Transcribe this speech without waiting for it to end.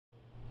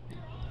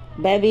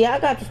Baby, I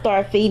got to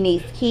start feeding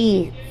these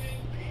kids.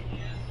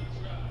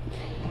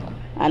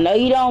 I know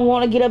you don't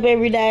want to get up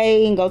every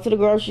day and go to the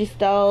grocery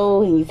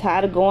store, and you're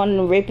tired of going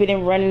and ripping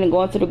and running and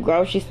going to the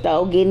grocery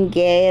store, getting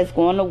gas,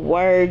 going to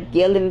work,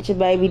 yelling at your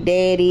baby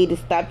daddy to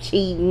stop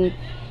cheating,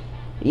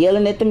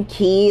 yelling at them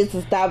kids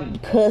to stop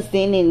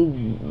cussing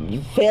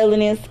and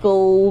failing in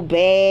school,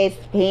 bad,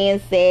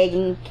 pants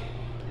sagging,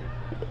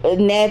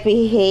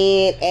 nappy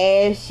head,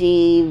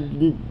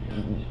 ashy,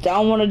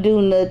 don't want to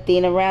do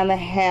nothing around the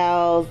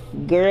house,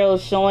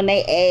 girls showing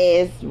their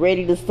ass,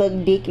 ready to suck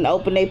dick and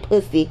open their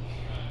pussy.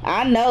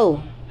 I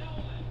know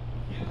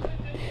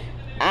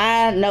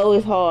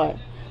it's hard,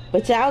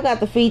 but y'all got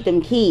to feed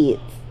them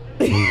kids.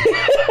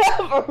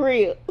 For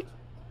real.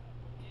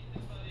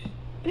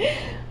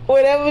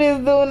 Whatever this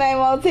dude name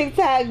on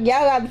TikTok, y'all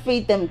got to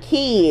feed them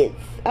kids.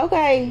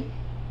 Okay?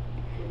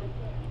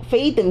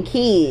 Feed them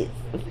kids.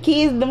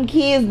 Them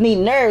kids need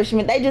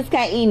nourishment. They just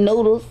can't eat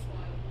noodles.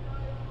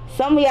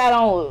 Some of y'all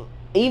don't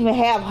even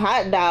have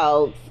hot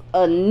dogs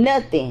or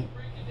nothing.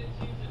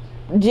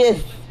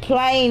 Just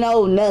plain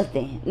old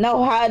nothing.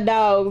 No hot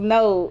dogs,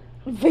 no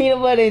peanut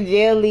butter and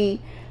jelly,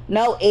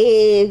 no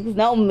eggs,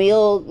 no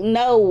milk,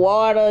 no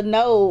water,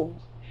 no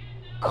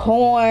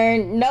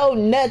corn, no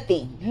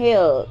nothing.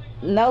 Hell,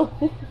 no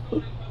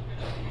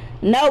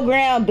no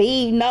ground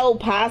beef, no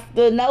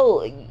pasta,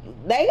 no.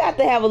 They got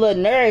to have a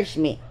little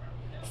nourishment.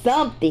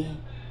 Something.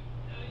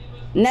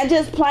 Not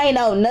just plain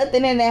old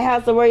nothing in that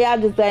house where y'all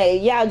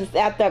just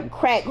out there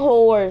crack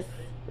whores.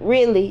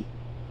 Really?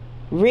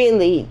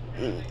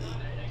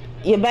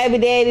 Your baby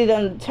daddy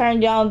done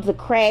turned you on to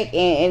crack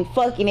and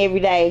fucking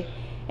every day,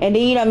 and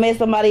then you done met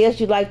somebody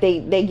else you like, they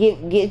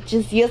get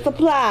just your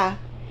supply,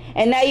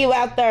 and now you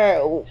out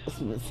there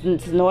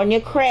snorting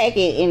your crack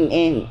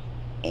and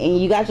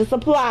you got your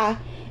supply,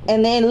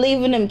 and then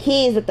leaving them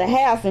kids at the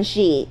house and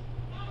shit.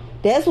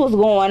 That's what's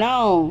going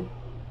on.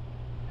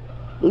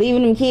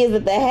 Leaving them kids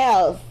at the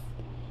house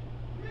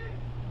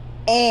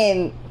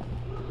and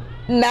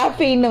not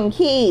feeding them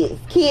kids.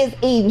 Kids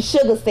eating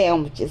sugar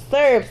sandwiches,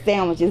 syrup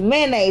sandwiches,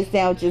 mayonnaise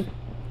sandwiches,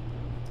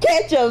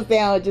 ketchup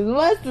sandwiches,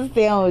 mustard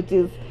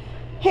sandwiches.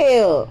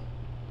 Hell,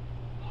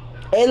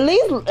 at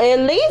least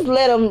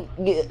let them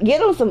get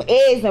them some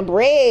eggs and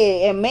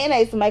bread and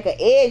mayonnaise to make an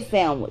egg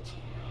sandwich.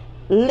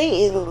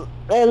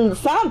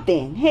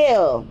 Something.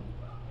 Hell,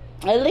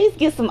 at least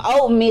get some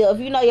oatmeal if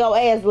you know your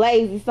ass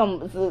lazy.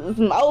 Some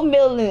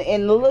oatmeal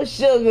and a little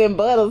sugar and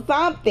butter,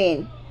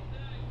 something.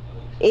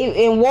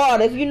 In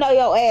water, if you know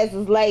your ass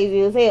is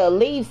lazy as hell,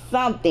 leave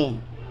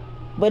something.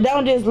 But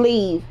don't just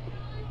leave.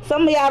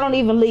 Some of y'all don't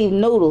even leave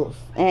noodles,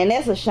 and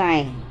that's a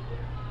shame.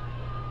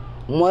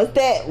 Once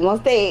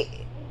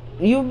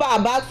you buy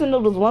a box of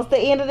noodles, once the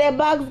end of that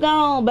box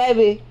gone,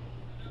 baby,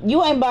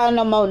 you ain't buying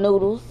no more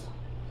noodles.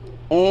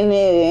 And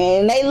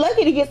they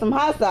lucky to get some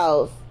hot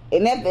sauce.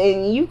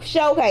 And you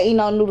sure can't eat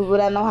no noodles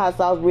without no hot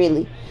sauce,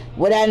 really.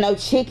 Without no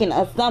chicken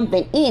or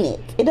something in it.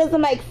 It doesn't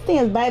make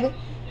sense, baby.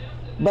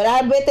 But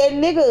I bet that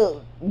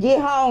nigga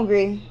get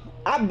hungry.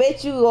 I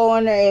bet you go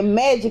in there and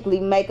magically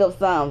make up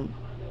something.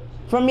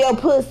 From your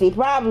pussy.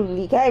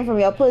 Probably came from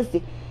your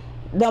pussy.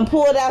 Done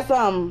pulled out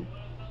something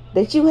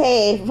that you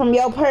had from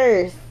your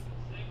purse.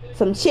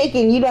 Some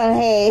chicken you done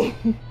had.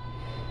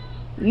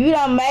 You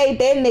done made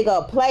that nigga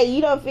a plate.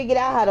 You done figured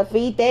out how to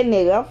feed that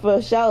nigga. I'm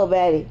for sure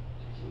about it.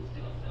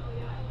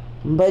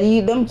 But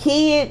them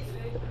kids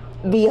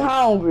be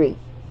hungry.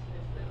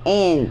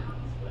 And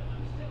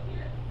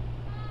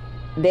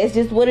that's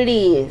just what it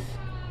is.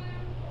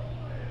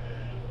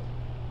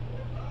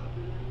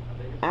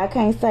 I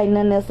can't say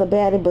nothing else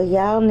about it, but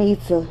y'all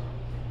need to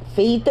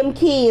feed them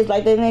kids,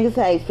 like that nigga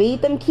say.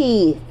 Feed them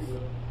kids.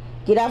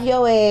 Get off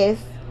your ass.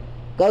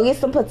 Go get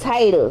some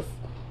potatoes.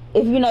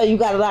 If you know you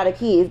got a lot of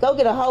kids, go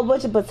get a whole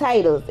bunch of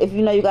potatoes. If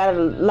you know you got a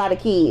lot of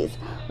kids,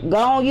 go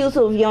on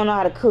YouTube if you don't know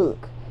how to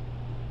cook.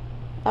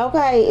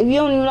 Okay, if you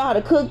don't even know how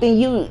to cook, then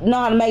you know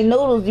how to make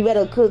noodles. You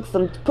better put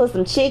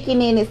some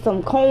chicken in it,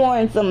 some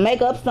corn,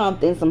 make up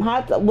something, some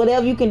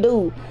whatever you can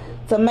do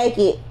to make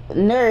it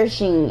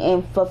nourishing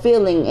and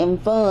fulfilling and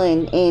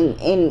fun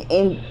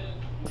and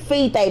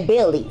feed their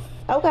bellies.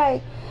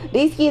 Okay,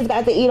 these kids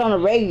got to eat on a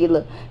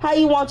regular. How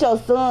you want your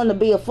son to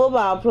be a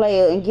football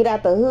player and get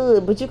out the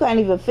hood, but you can't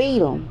even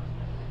feed him?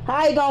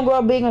 How he gonna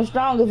grow big and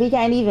strong if he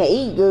can't even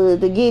eat good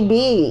to get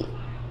big?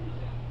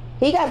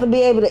 He got to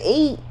be able to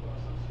eat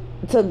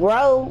to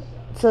grow,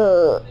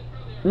 to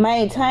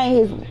maintain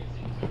his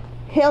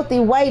healthy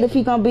weight if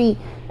he gonna be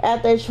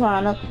out there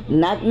trying to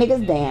knock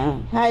niggas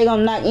down. How you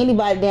gonna knock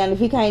anybody down if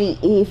he can't eat,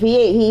 if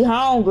he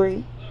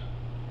hungry?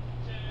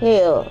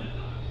 Hell,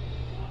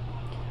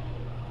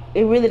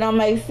 it really don't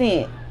make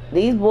sense.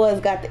 These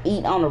boys got to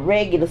eat on a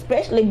regular,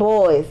 especially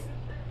boys.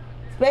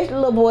 Especially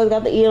little boys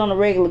got to eat on a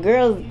regular.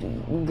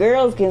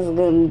 Girls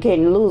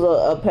can lose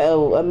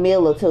a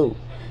meal or two.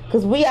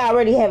 Because we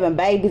already having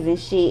babies and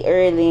shit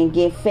early and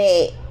get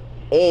fat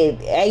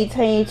at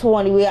 18,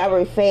 20. We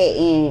already fat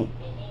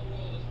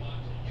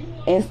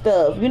and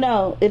stuff. You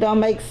know, it don't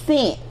make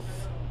sense.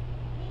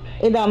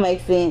 It don't make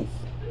sense.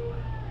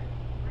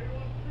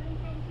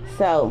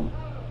 So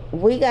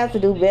we got to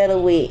do better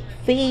with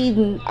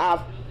feeding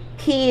our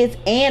kids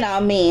and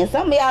our men.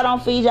 Some of y'all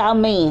don't feed y'all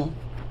men.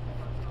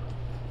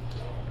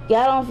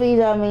 Y'all don't feed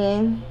y'all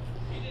men.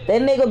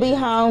 That nigga be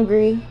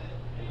hungry.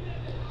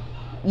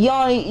 You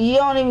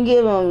don't even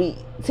give him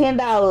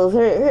 $10.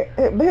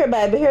 Here,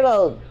 baby, here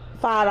go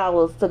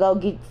 $5 to go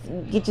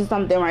get you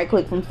something right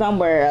quick from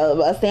somewhere,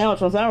 a sandwich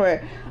from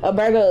somewhere, a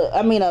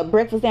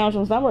breakfast sandwich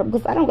from somewhere,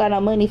 because I don't got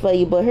no money for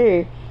you but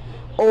here.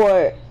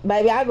 Or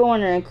baby, I go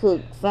in there and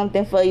cook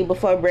something for you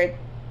before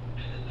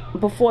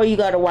you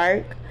go to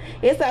work.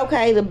 It's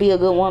okay to be a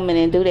good woman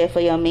and do that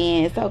for your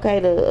man. It's okay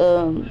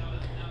to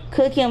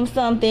cook him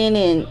something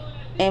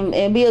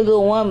and be a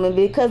good woman,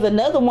 because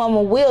another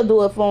woman will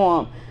do it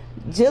for him.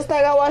 Just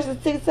like I watched the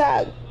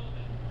TikTok.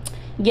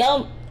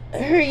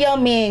 Here your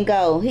man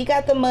go. He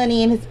got the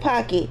money in his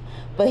pocket,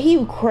 but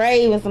he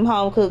craving some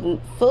home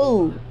cooked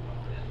food.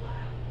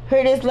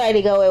 Here this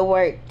lady go at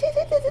work.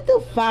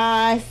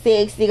 Fine,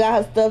 sexy,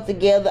 got her stuff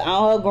together,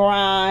 on her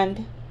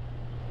grind.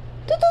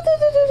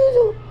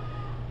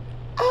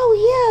 Oh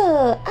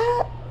yeah,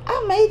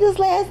 I made this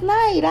last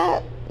night.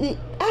 I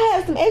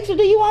have some extra.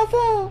 Do you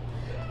want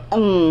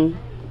some?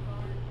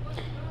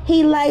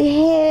 He like,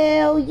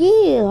 hell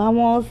yeah, I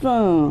want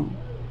some.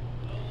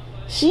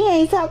 She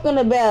ain't talking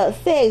about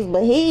sex,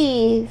 but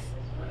he is.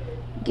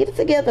 Get it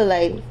together,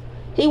 ladies.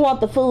 He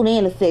want the food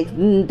and the sex.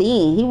 Then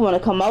he want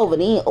to come over.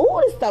 Then,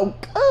 oh, it's so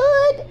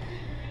good.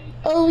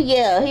 Oh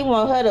yeah, he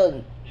want her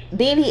to.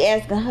 Then he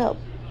asking her,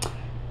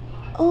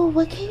 oh,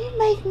 well, can you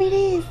make me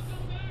this?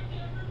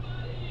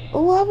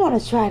 Oh, I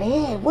want to try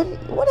that.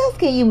 What else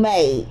can you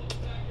make?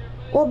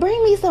 Well,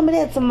 bring me some of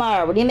that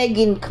tomorrow. Then they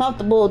getting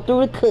comfortable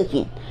through the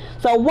cooking.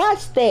 So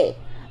watch that.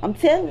 I'm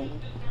telling you.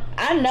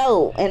 I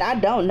know and I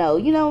don't know.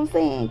 You know what I'm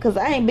saying? Because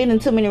I ain't been in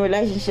too many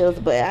relationships,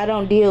 but I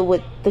don't deal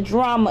with the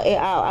drama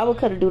at all. I would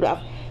cut a dude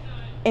off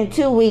in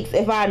 2 weeks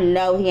if I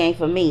know he ain't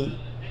for me.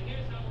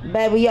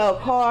 Baby, your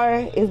car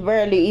is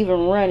barely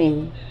even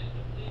running.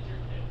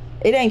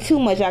 It ain't too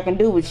much I can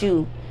do with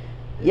you.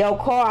 Your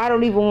car, I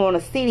don't even want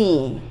to sit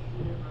in.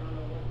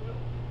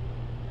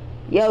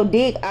 Your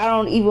dick, I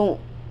don't even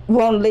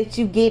want to let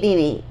you get in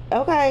it.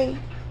 Okay?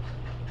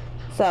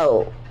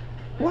 So,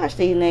 watch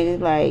these niggas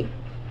like,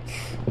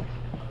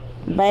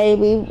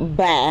 baby,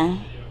 bye.